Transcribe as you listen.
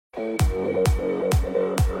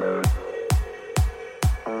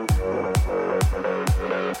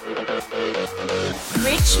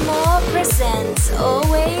Richmore presents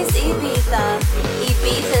Always Ibiza,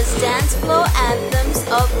 Ibiza's dance floor anthems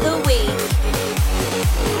of the week.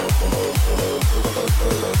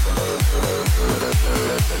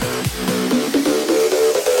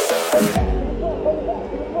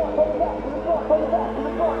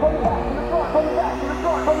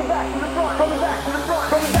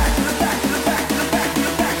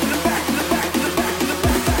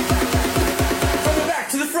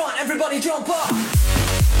 Everybody jump up!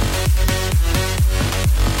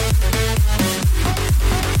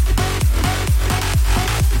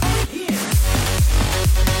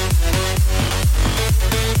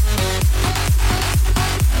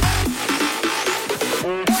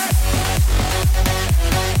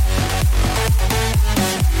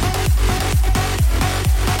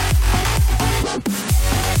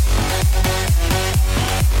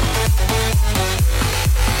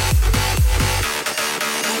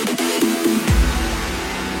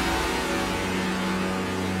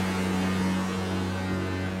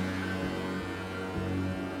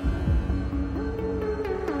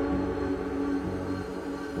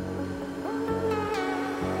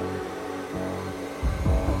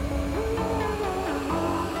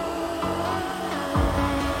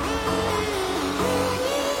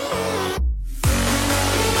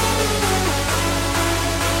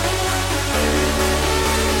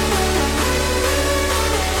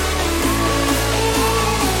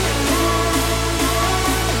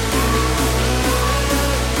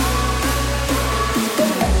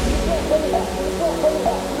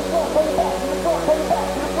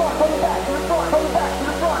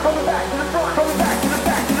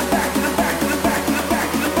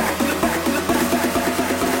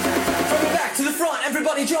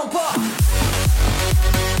 Everybody jump up!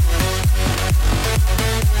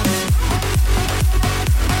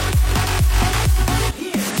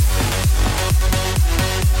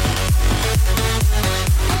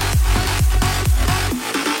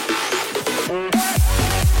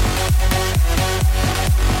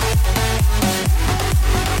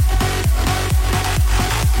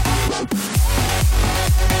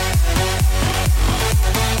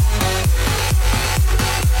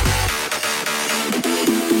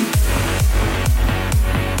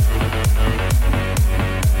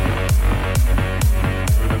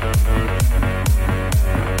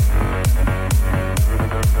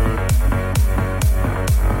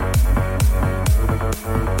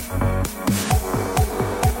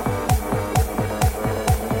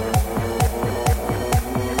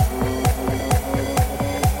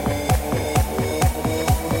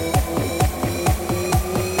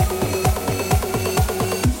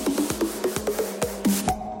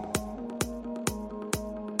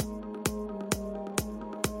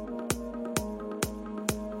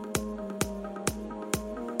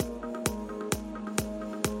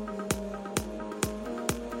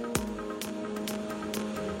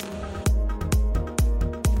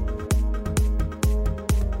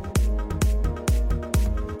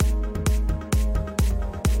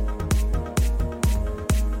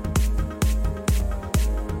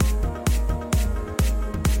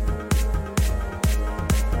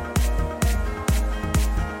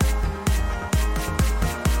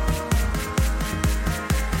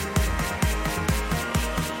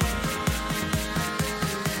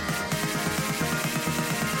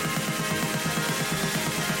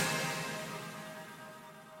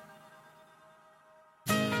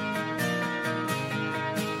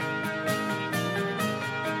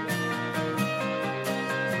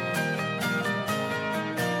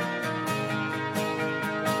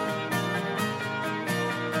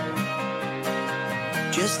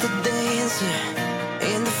 Just a dancer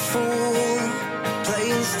in the fool,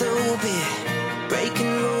 playing stupid,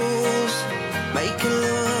 breaking rules, making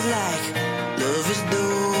love like lovers do.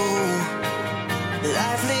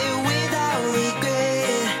 Life lived without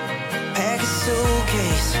regret. Pack a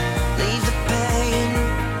suitcase, leave the pain,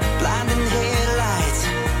 blinding headlights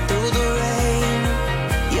through the rain.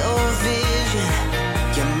 Your vision,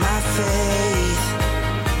 you're my faith.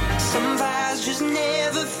 Some vibes just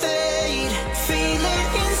never fade. Feel it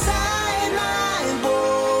inside my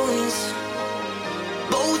bones.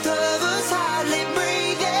 Both of us hardly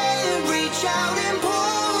breathing. Reach out and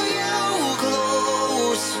pull you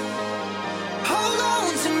close. Hold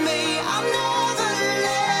on to me, I'm never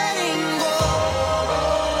letting go.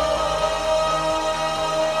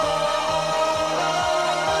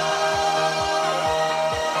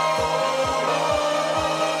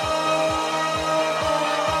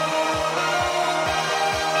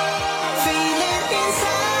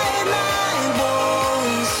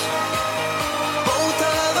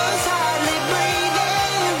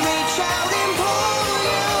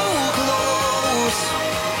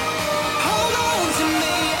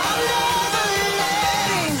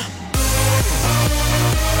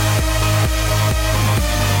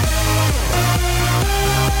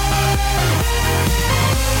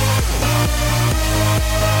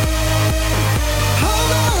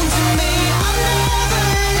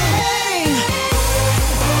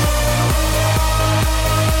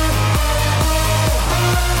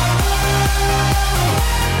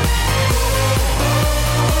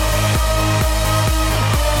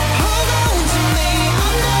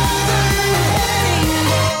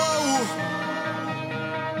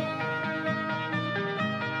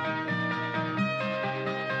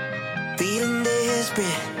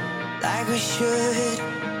 should.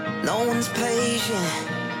 No one's patient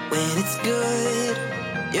when it's good.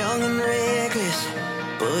 Young and reckless,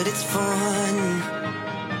 but it's fun.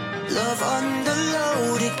 Love under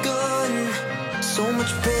loaded gun. So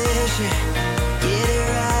much pressure, get it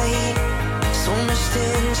right. So much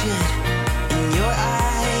tension in your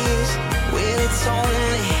eyes. Well, it's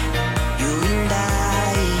only you and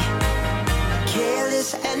I.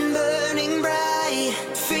 Careless and burning bright.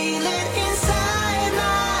 Feel it inside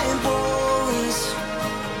my bones.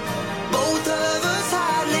 Both of us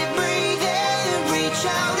hardly breathing. Reach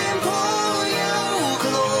out and pull you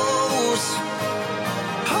close.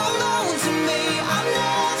 Hold on to me, I'm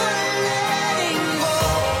never letting go.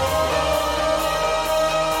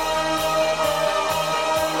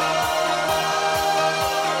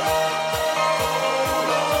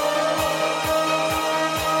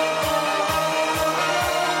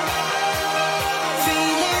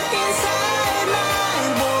 Feel it inside my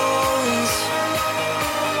bones.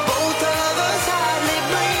 Both of us hardly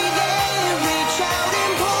breathing. Reach out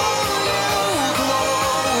and pull you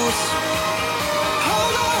close.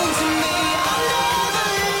 Hold on to me, I'm never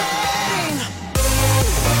letting.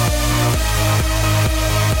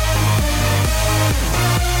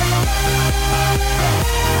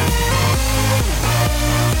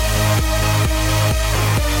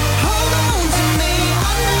 Hold on to me,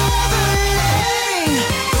 I'm never letting.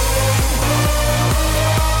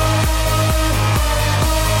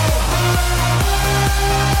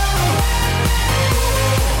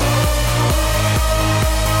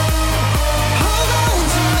 Hold on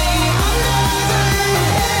to me, I'm never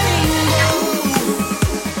letting go.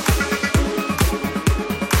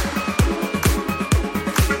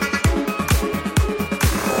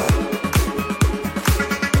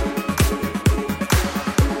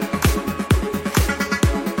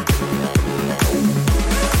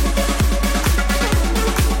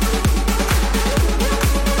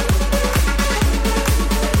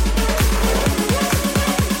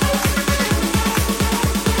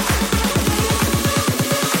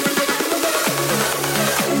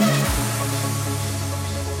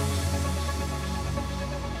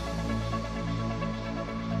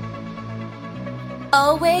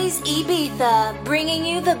 Always Ibiza, bringing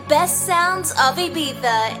you the best sounds of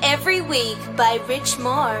Ibiza every week by Rich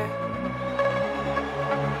Moore.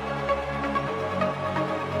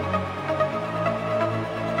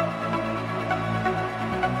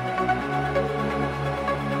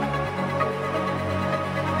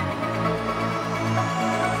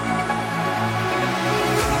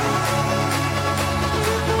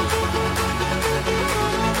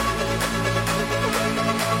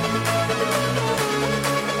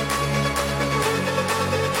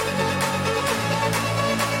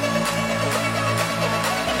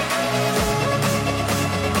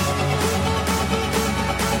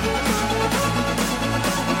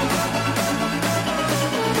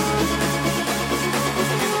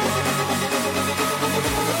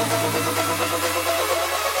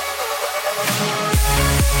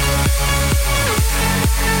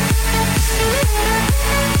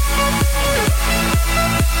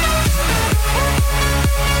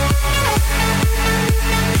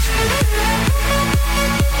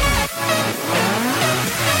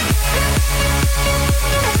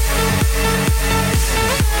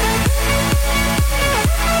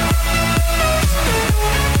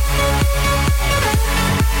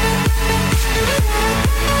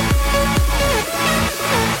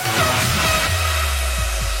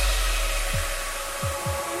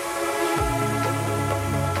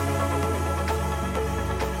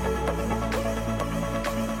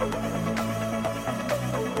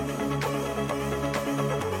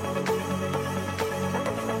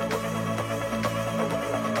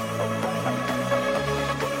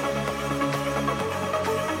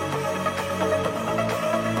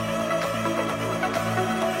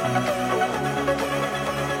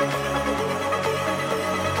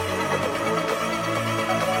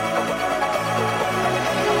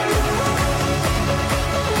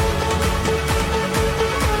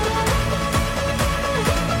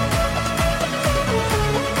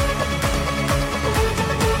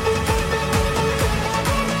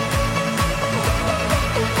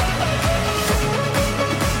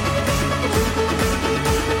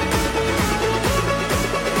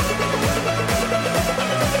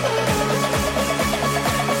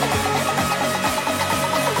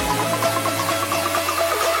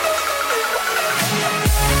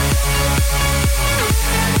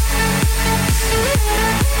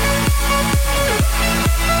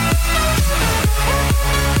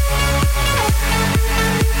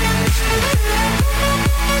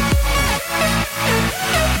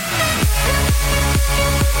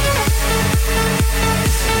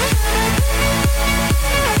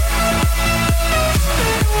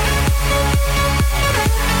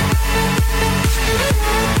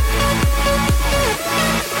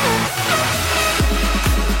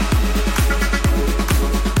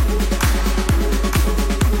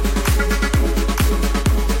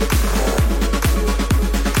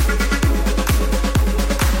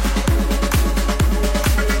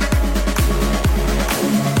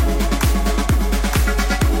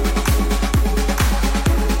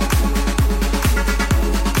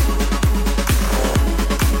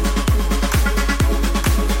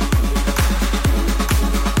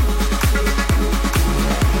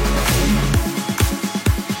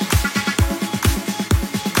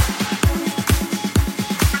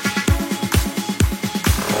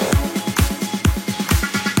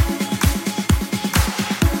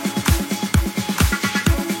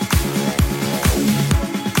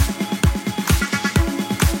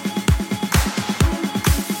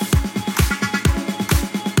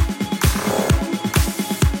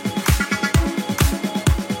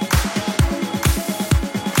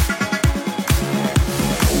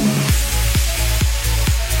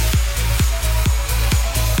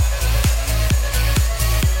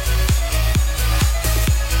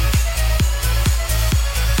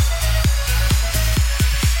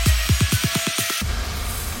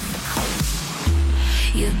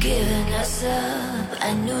 giving us up,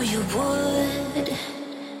 I knew you would.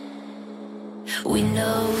 We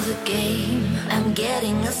know the game, I'm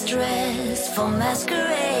getting us dressed for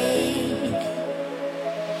masquerade.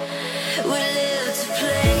 We live to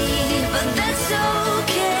play, but that's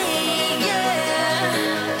okay, yeah.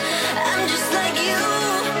 I'm just like you,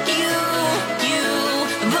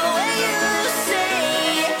 but when you say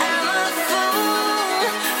I'm a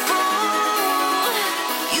fool,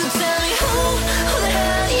 you tell me who the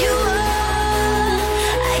hell you are.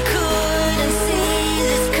 I couldn't see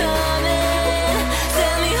this coming.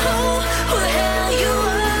 Tell me who the hell you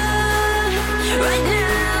are. Right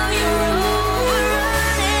now you're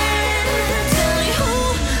overrunning. Tell me who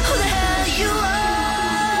the hell you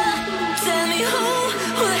are. Tell me who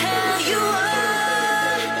the hell you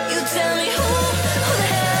are. You tell me who the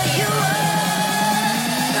hell you are.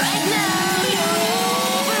 Right now you're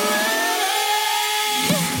overrunning.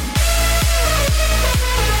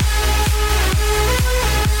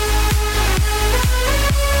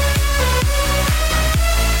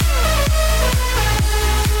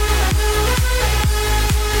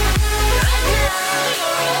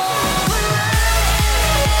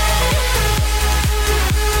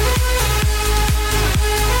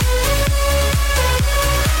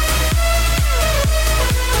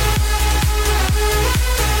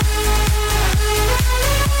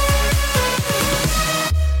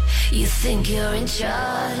 You think you're in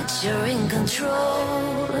charge, you're in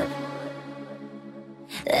control.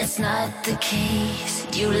 That's not the case.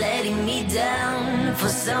 You're letting me down for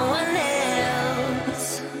someone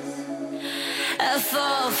else. I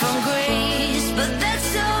fall from grace, but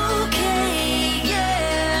that's okay,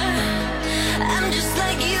 yeah. I'm just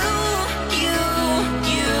like you,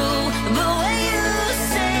 but when you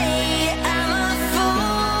say I'm a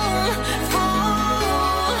fool,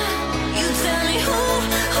 you tell me who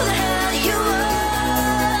the hell you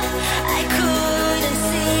are. I couldn't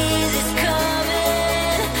see this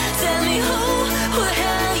coming. Tell me who the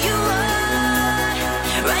hell you are.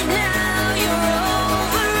 Right now you're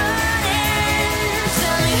overrunning.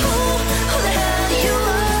 Tell me who the hell you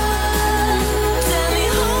are. Tell me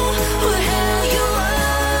who the hell you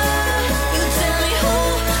are. You tell me who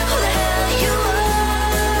the hell you are.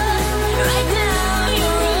 Right now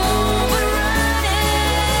you're overrunning.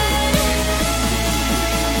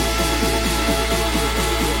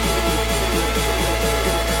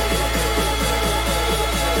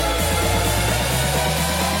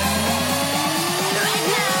 Right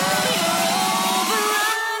now you're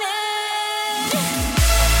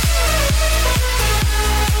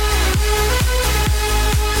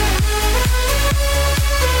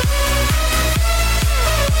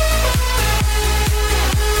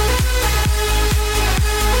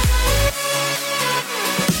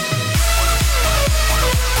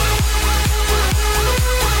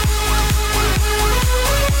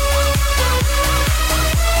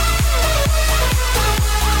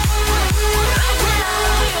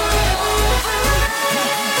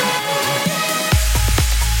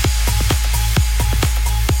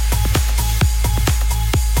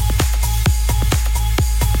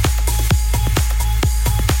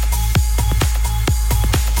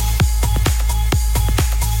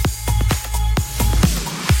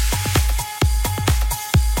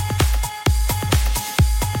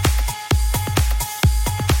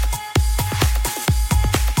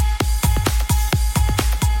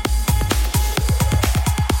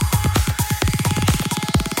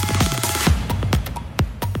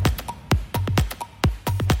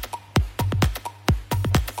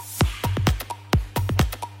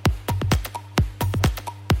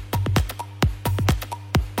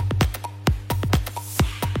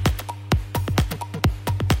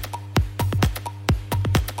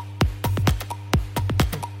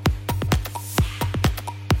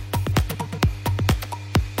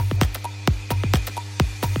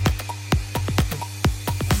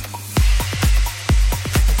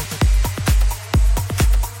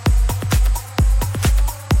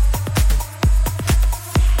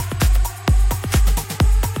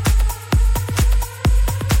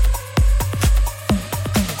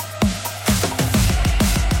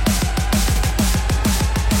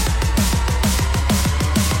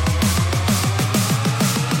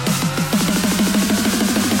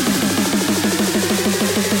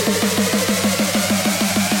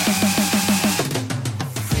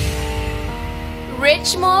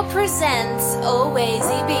Richmore presents Always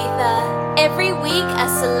Ibiza. Every week, a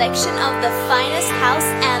selection of the finest house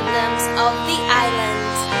anthems of the island.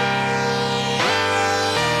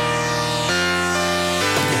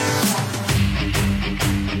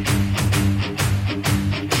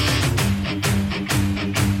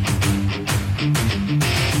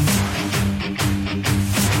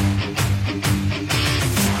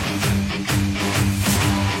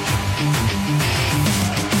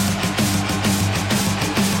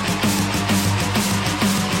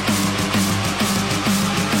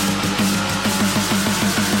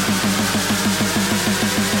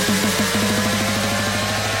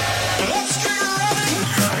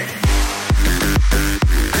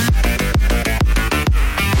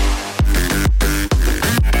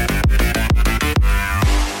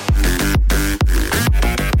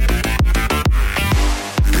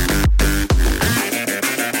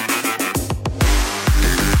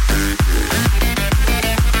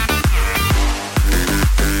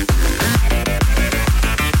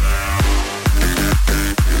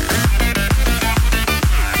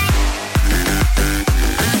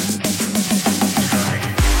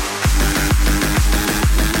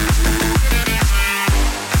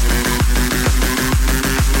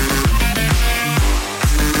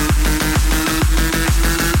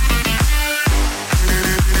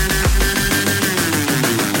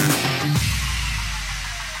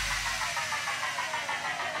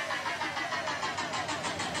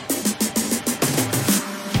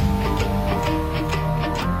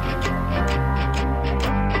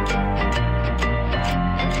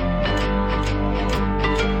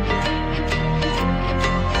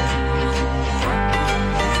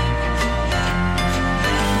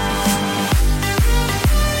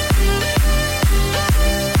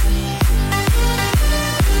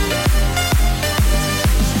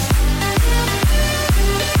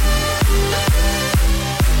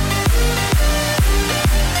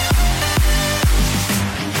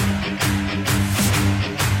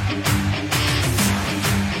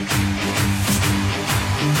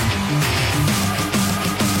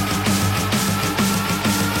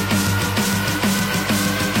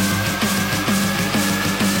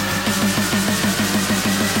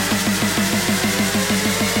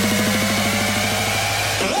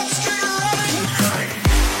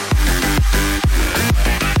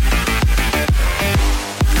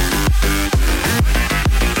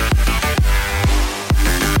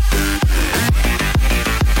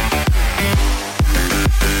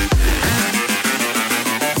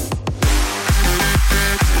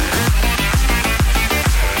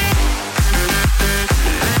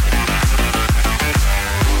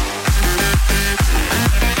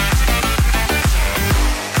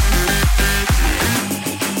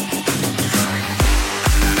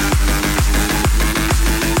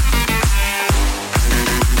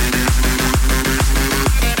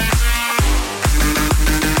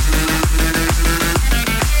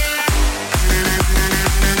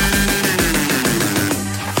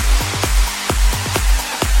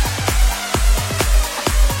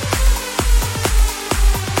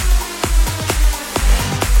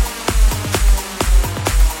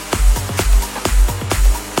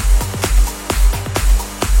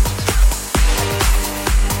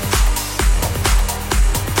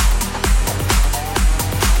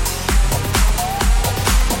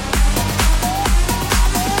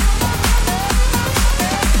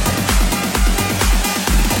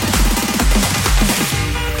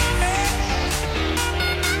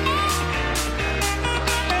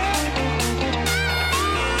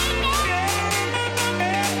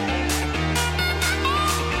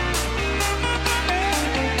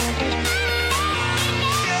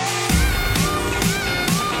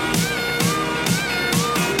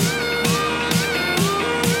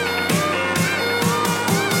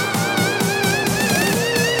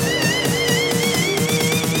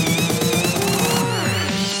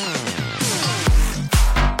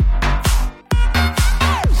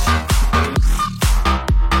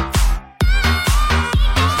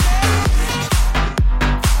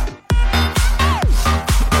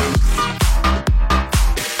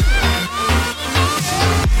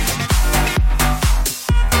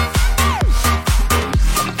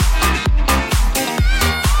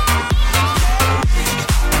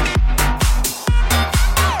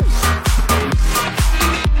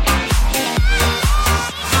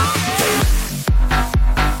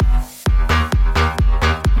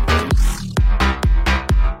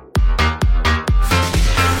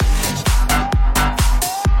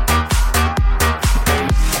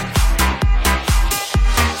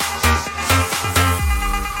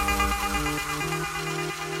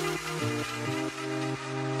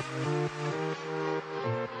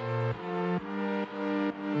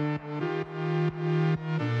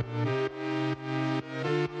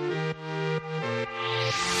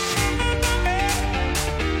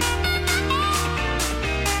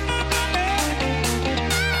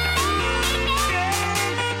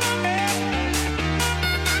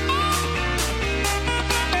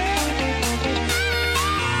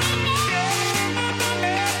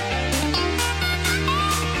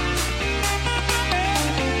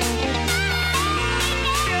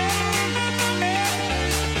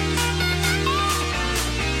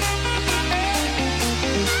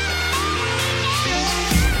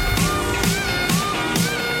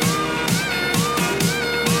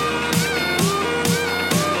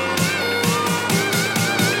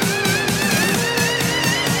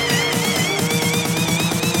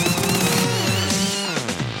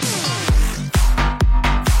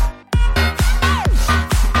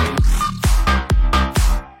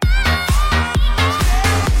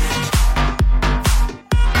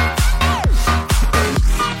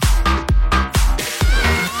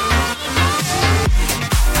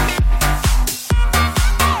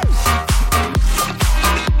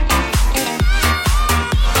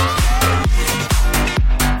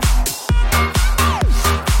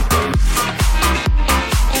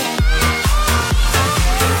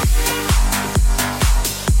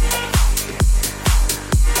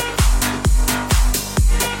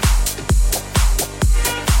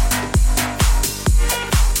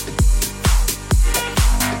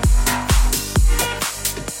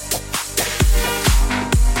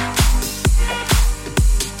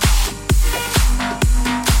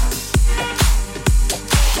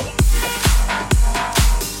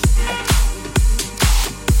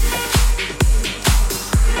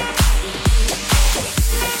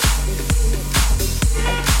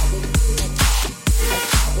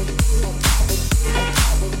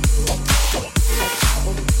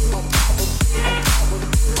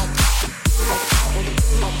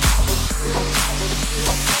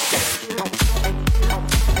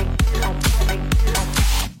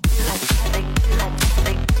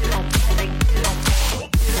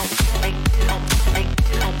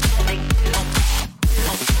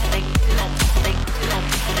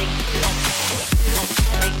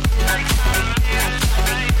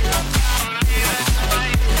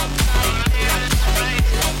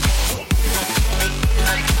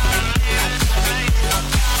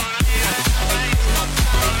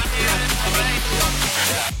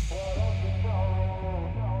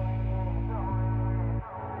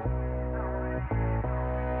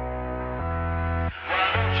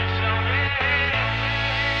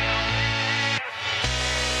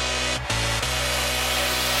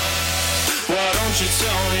 don't you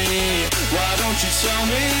tell me? Why don't you tell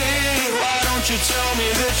me? Why don't you tell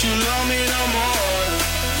me that you love me no more?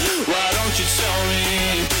 Why don't you tell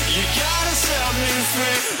me? You gotta set me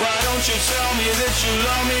free. Why don't you tell me that you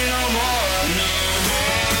love me no more? No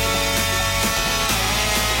more.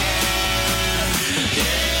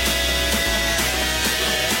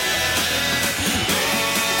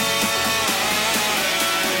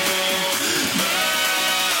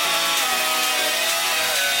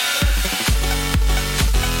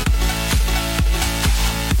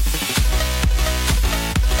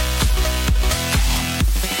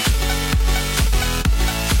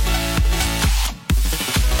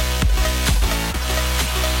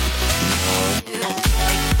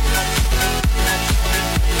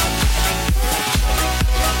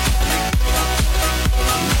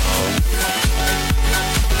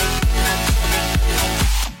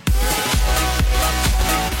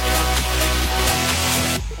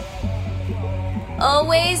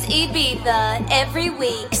 Always Ibiza, every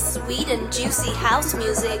week, sweet and juicy house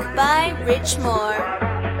music by Rich Moore.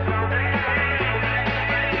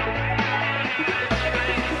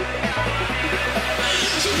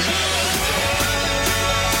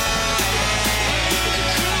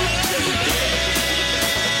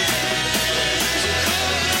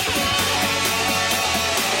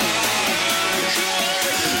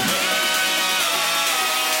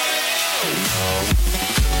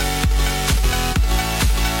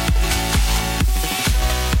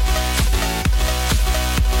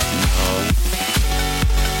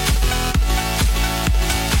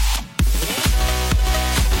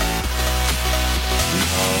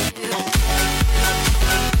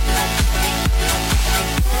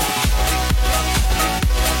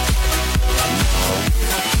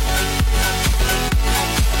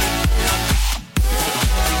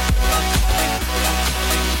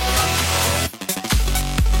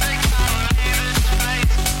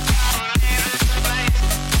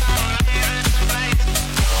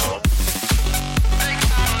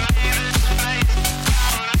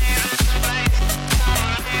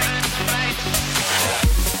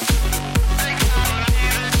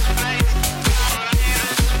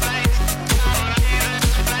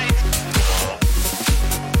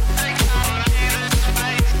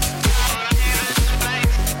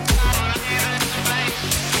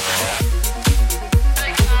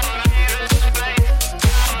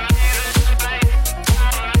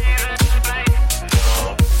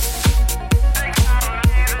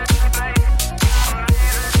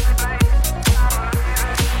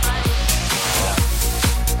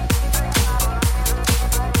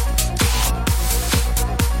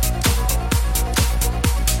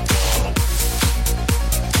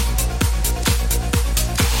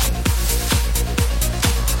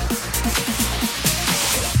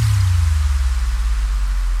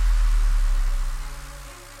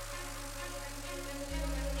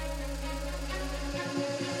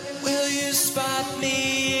 Spot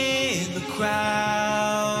me in the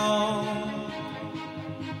crowd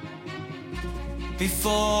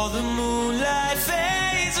before the moonlight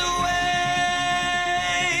fades away.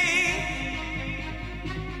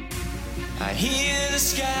 I hear the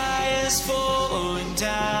sky is falling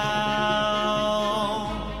down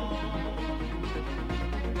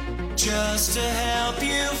just to help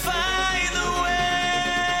you find the way.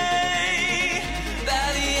 By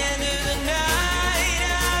the end of the night,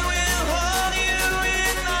 I will hold you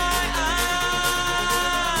in my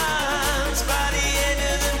arms. By the end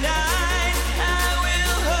of the night, I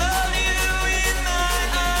will hold you in my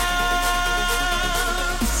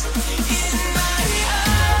arms. In my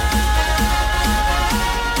arms.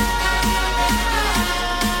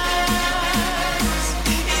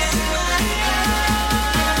 In my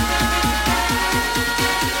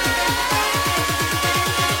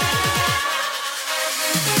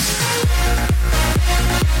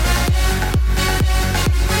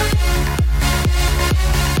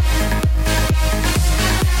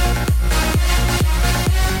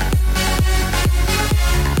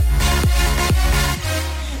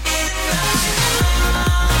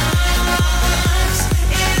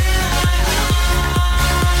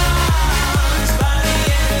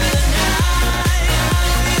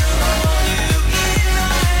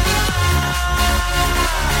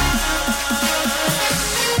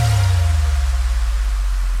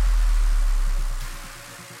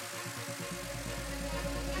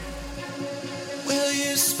Will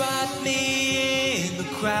you spot me in the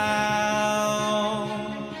crowd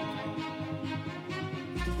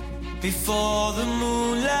before the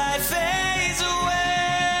moonlight fades away?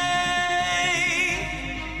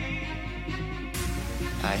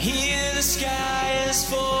 I hear the sky is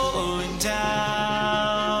falling down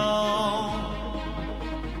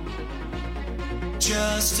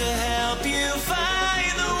to help you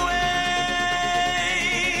find the way.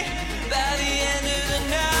 By the end of the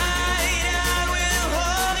night, I will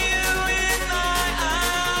hold you in my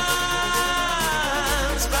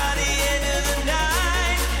arms. By the end of the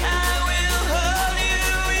night, I will hold you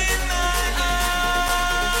in my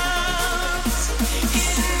arms.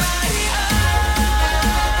 In my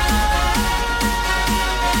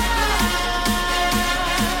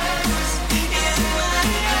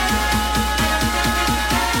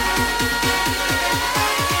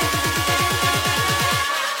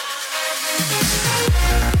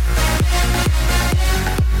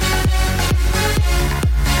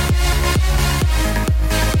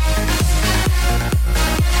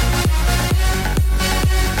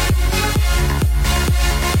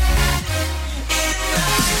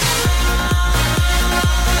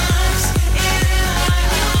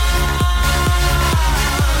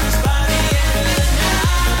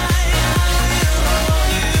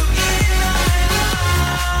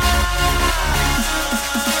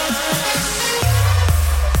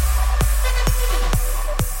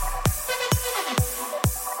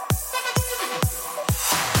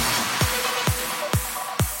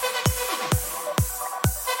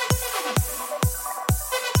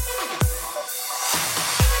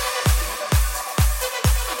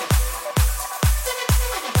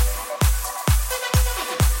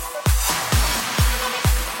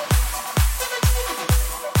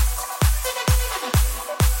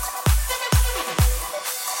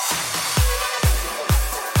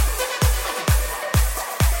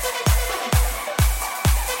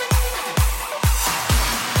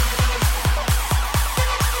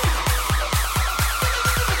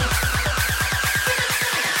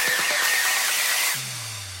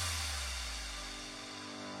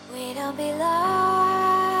We don't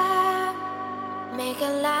belong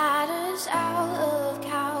making ladders out of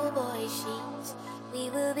cowboy sheets. We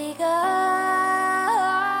will be gone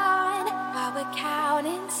while we're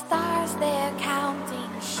counting stars, they're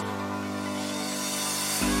counting sheep.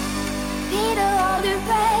 Peter, all the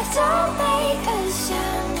rest don't make a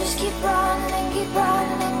sound. Just keep running and keep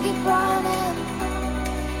running and keep running.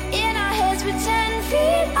 In our heads we're 10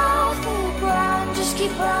 feet off the ground. Just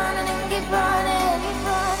keep running and keep running, keep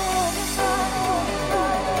running, keep running, keep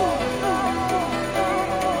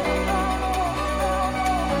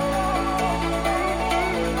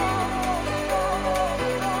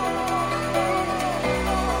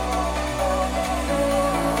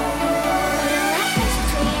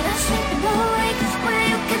between us, sleeping awake, where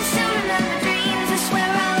you can still remember dreams. I swear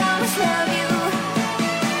I'll always love you.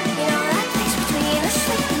 You know that place between us,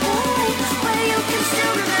 sleeping awake, where you can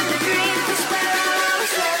still remember dreams. I swear I'll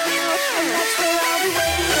always love you, and that's where I'll be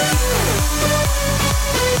waiting.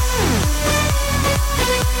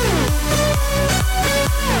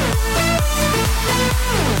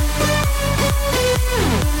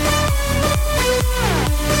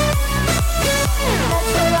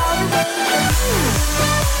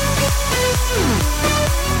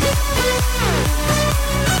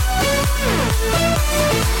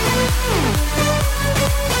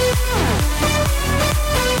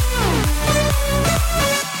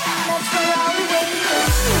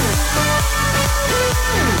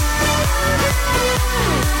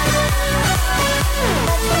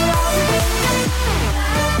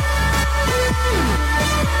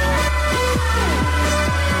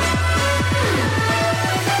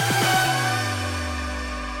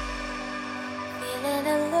 Feeling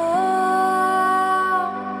alone,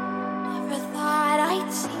 never thought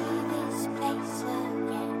I'd see this place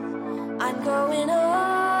again. I'm growing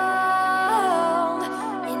old,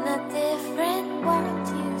 in a different world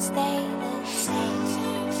to stay the same.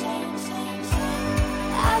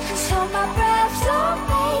 I just hold my breath, don't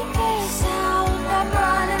make a sound. I'm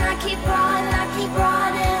running, I keep running, I keep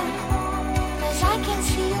running. 'Cause I can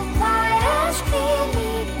see you quite as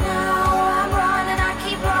clearly now. I'm running, I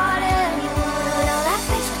keep running. You know that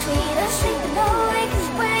place between us, sleeping awake,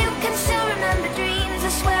 where you can still remember dreams.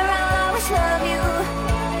 I swear I'll always love you.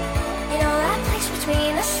 You know that place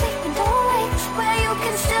between us, sleeping awake, where you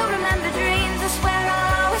can still remember dreams. I swear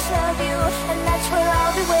I'll always love you, and that's where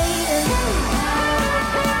I'll be waiting.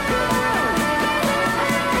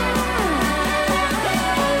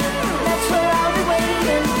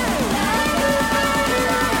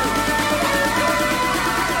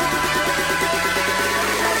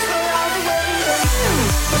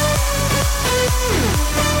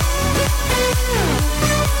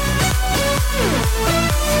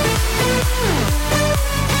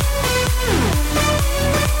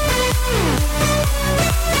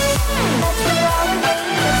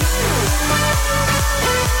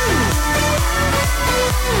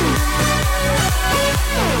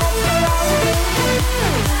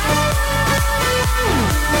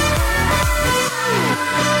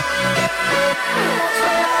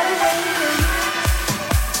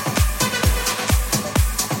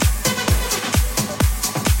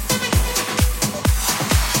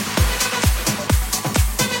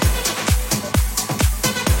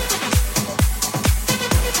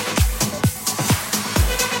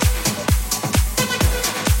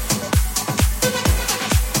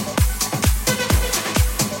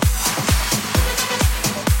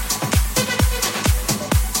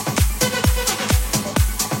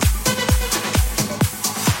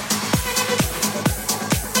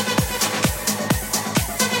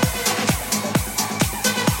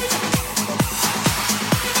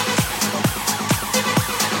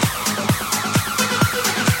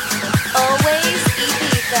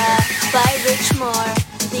 Richmore,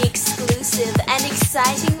 the exclusive and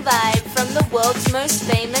exciting vibe from the world's most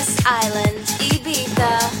famous island,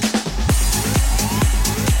 Ibiza.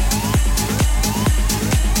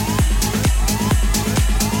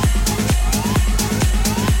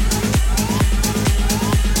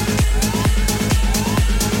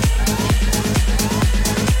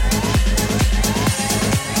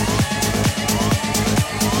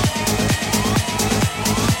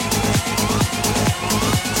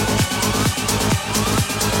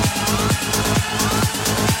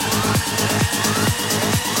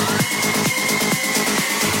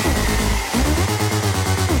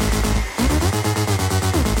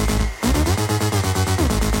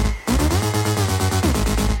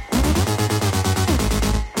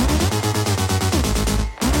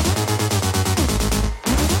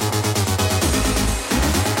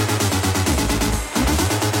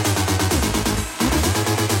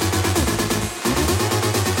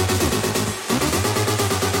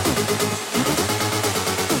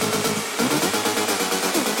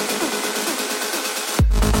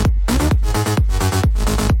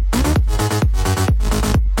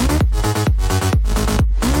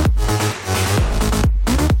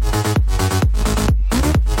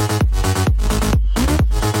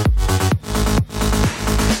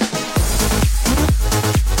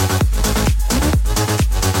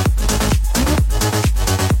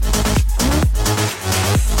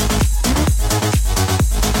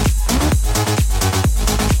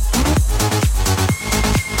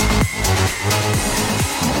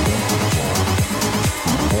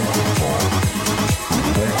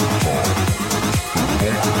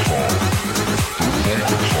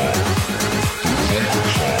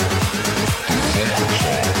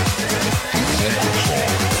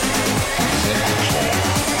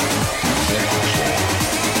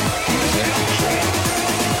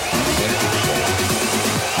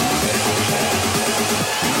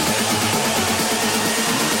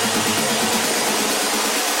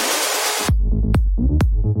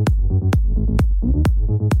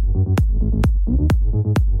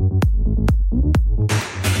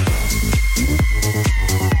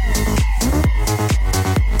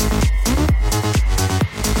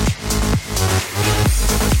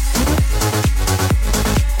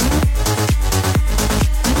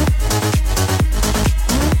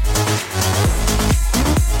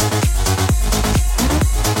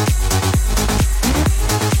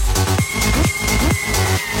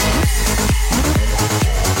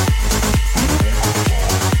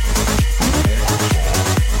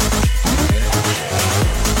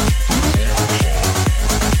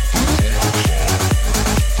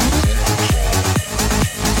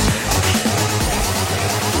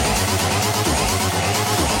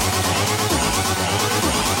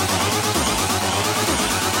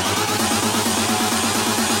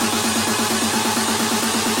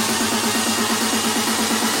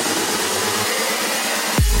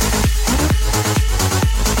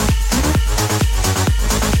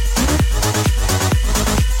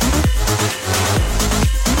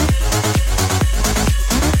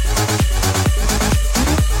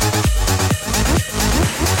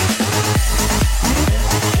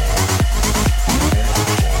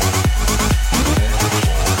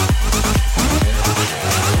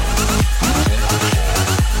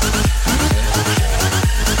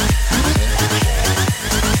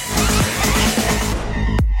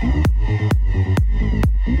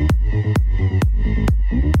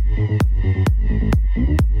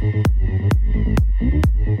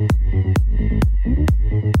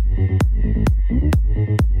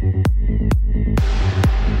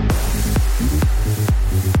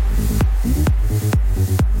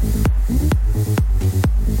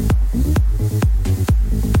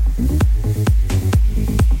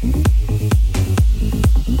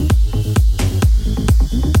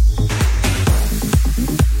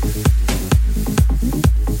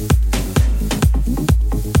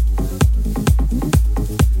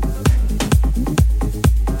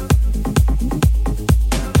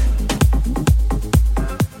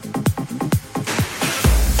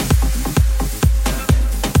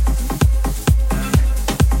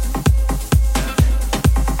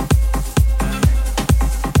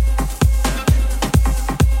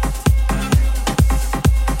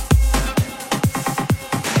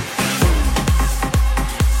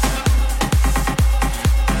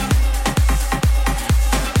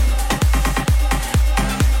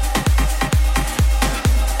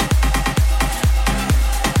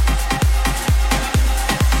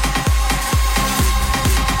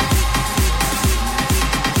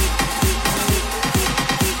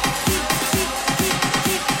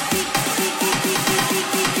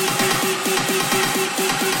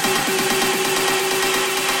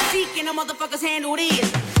 motherfuckers handle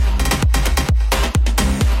this.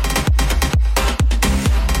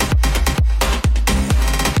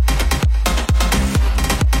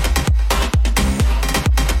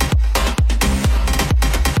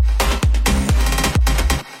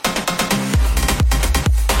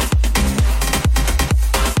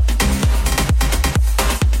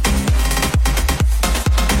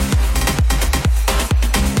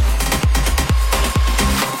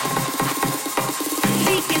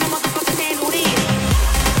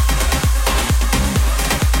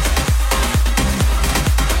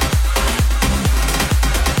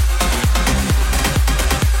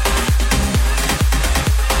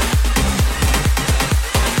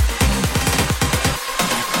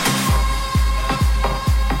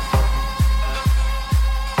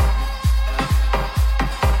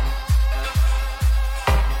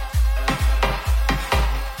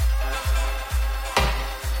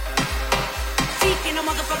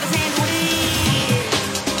 Motherfuckers handle this.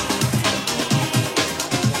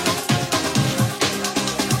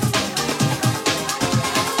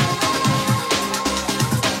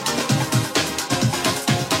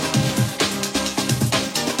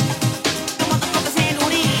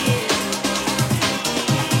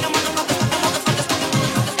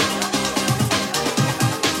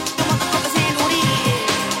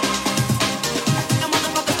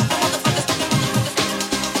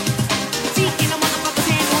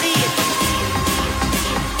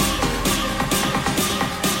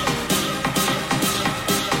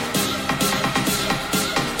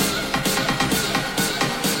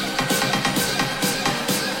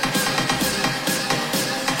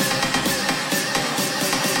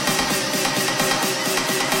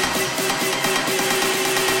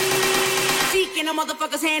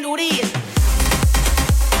 Motherfuckers handle this.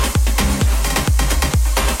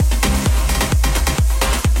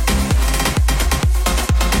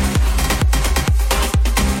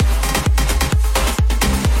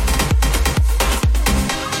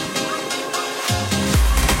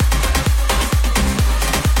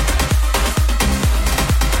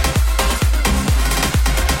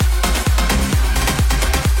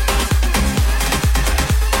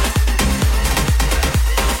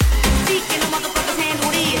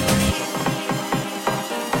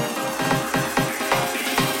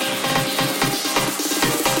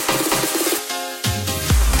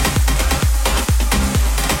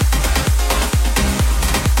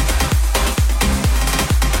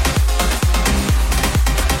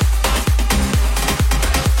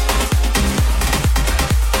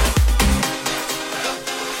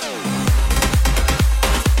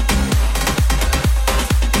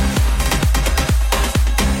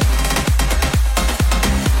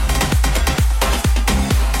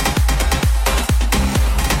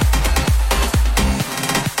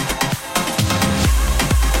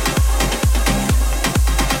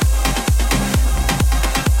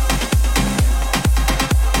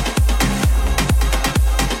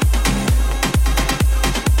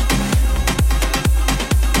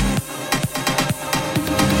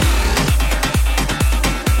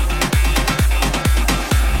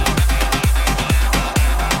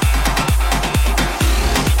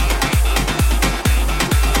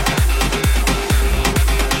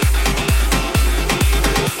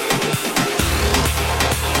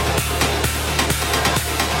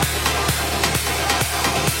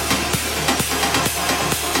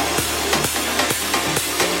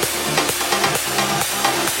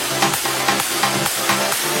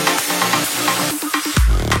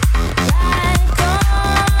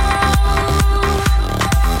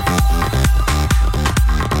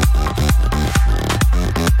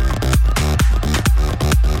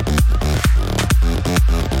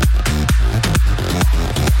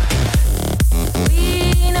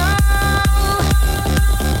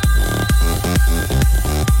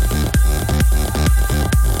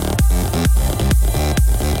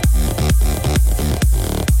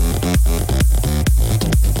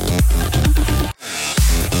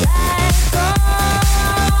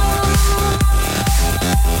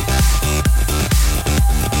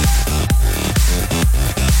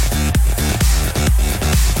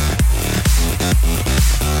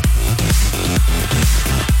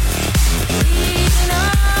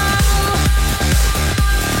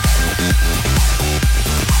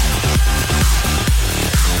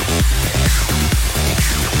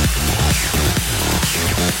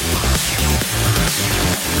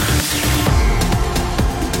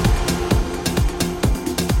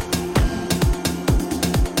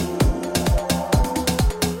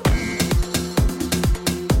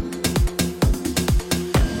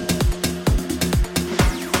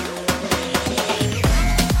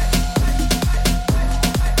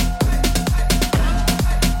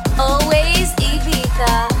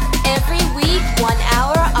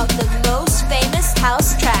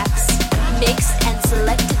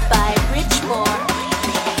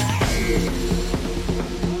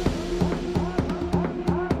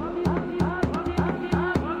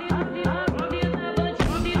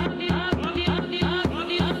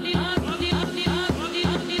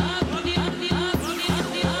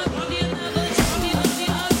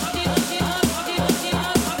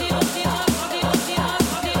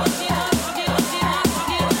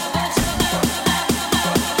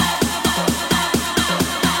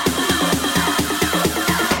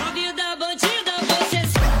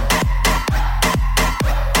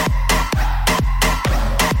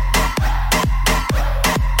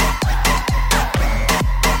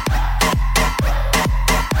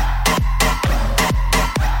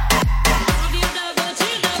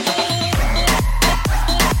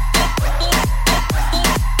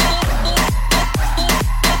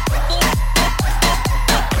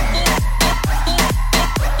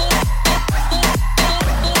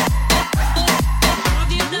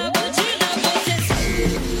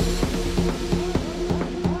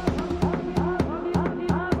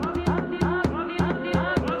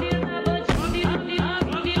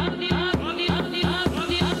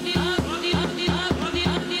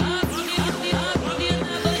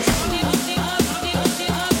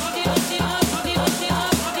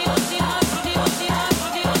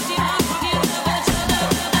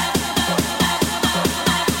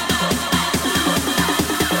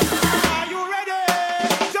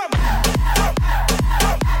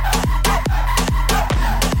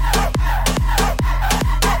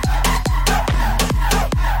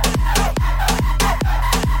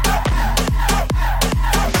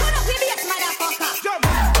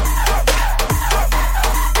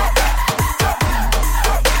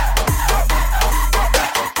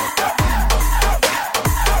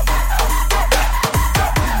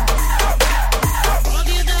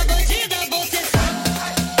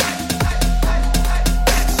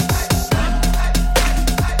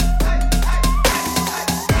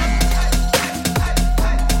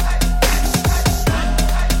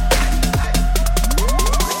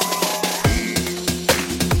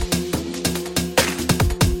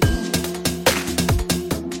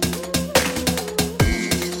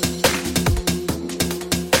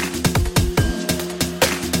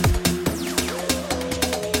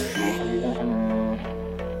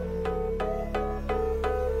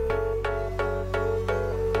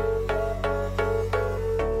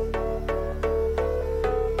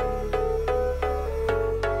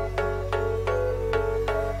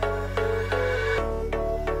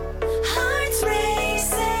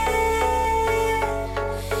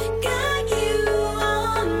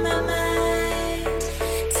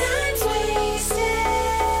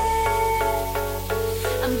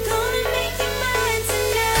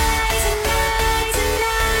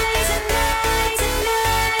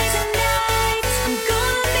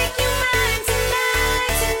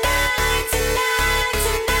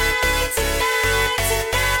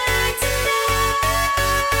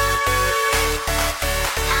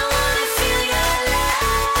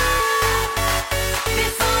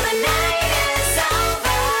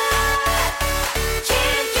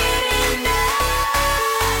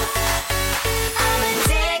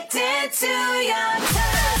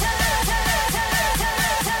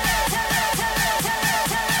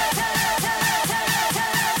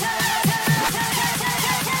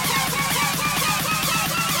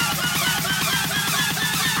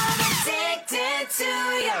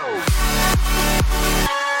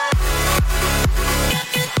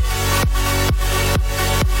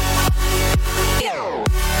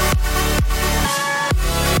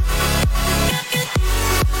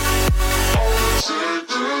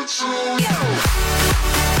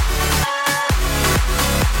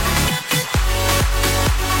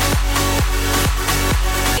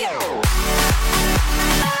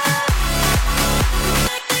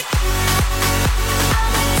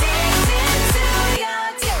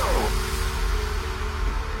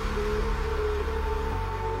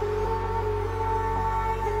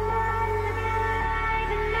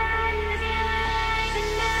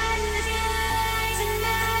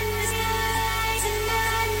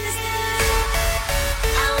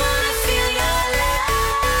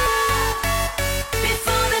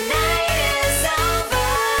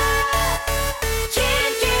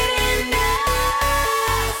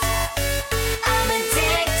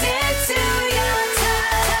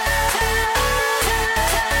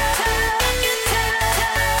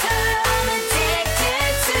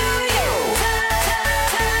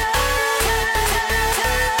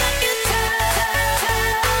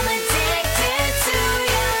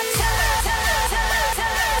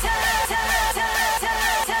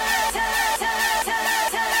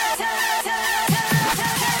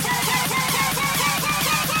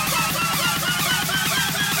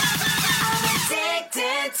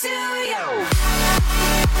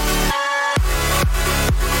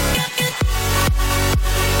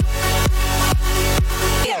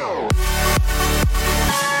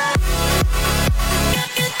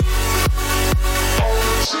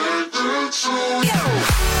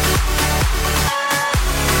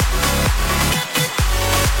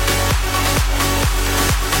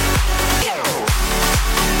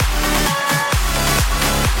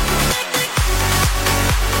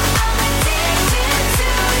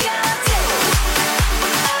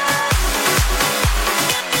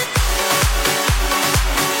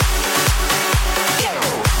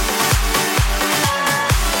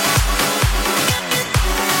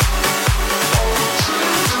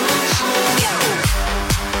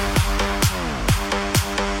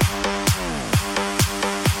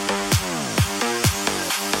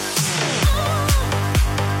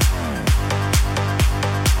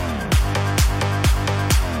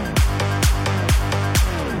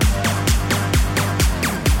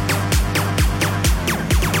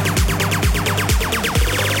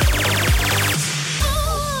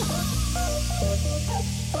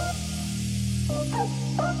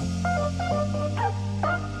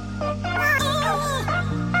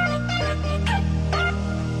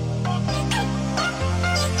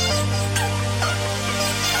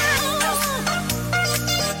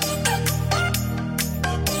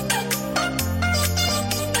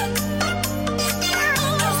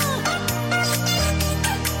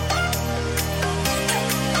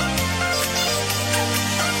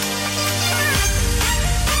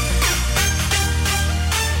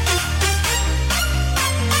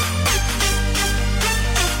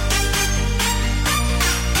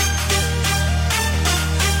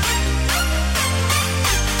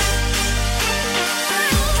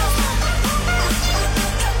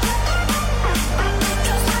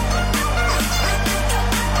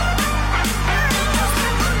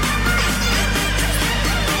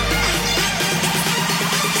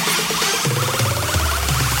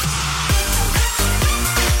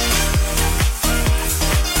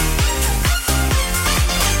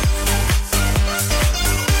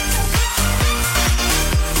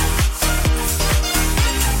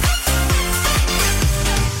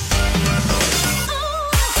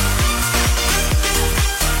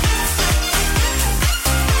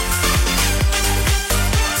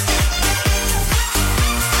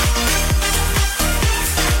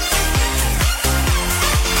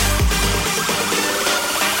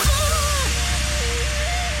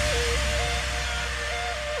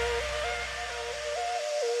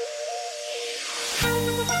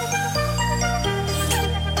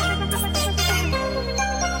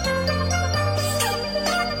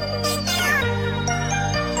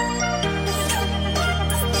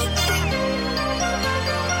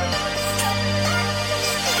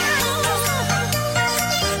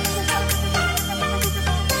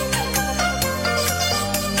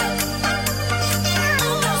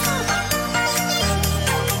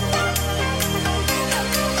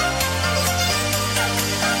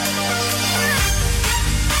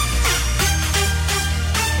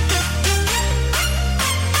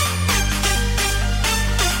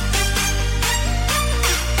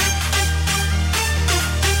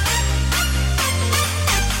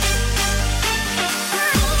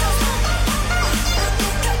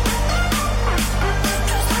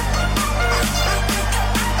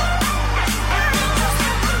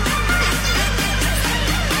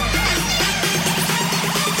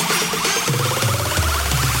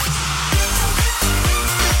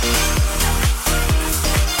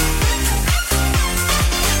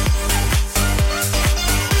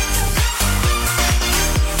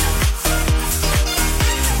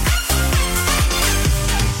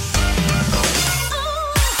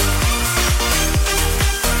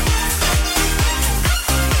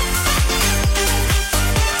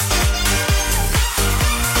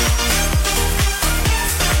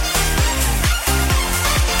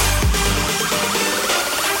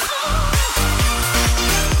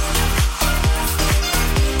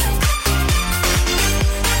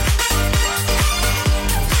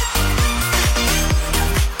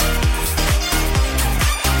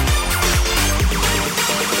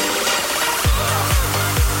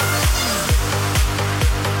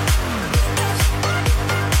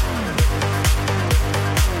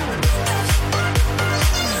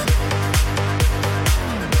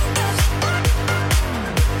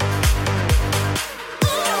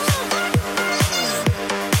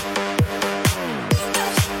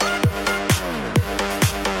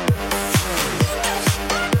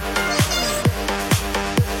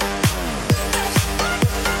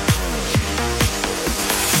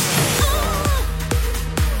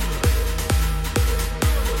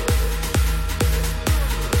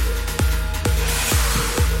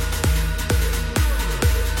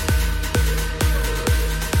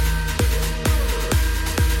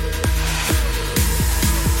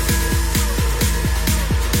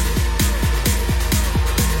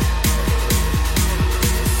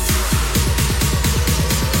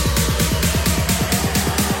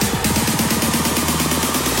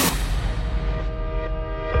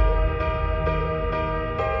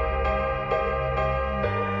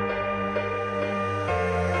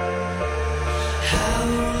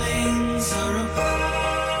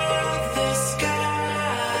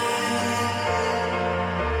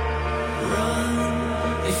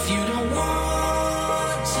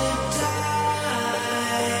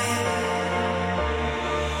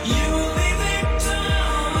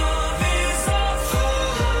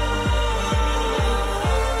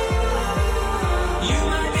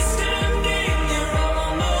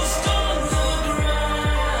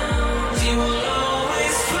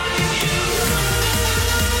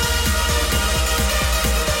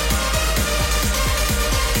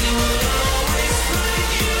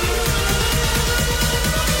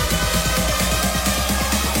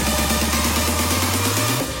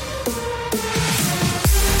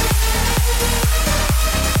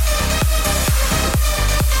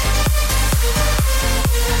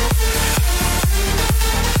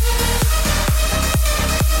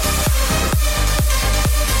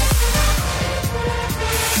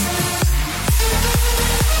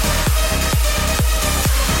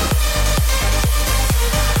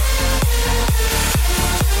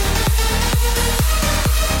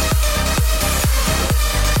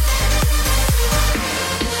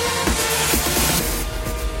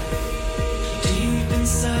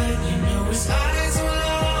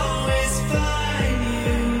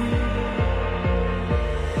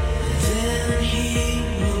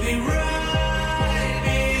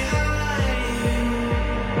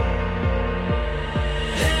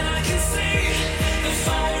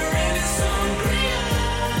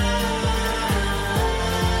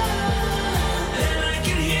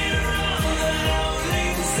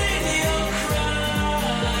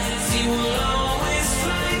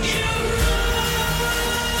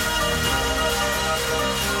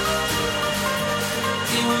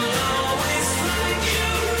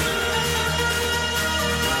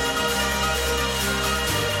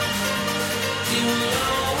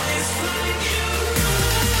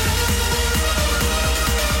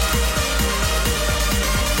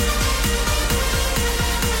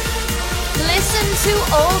 to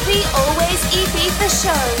all the Always Ibiza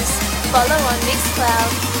shows. Follow on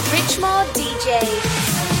Mixcloud, Richmore DJ.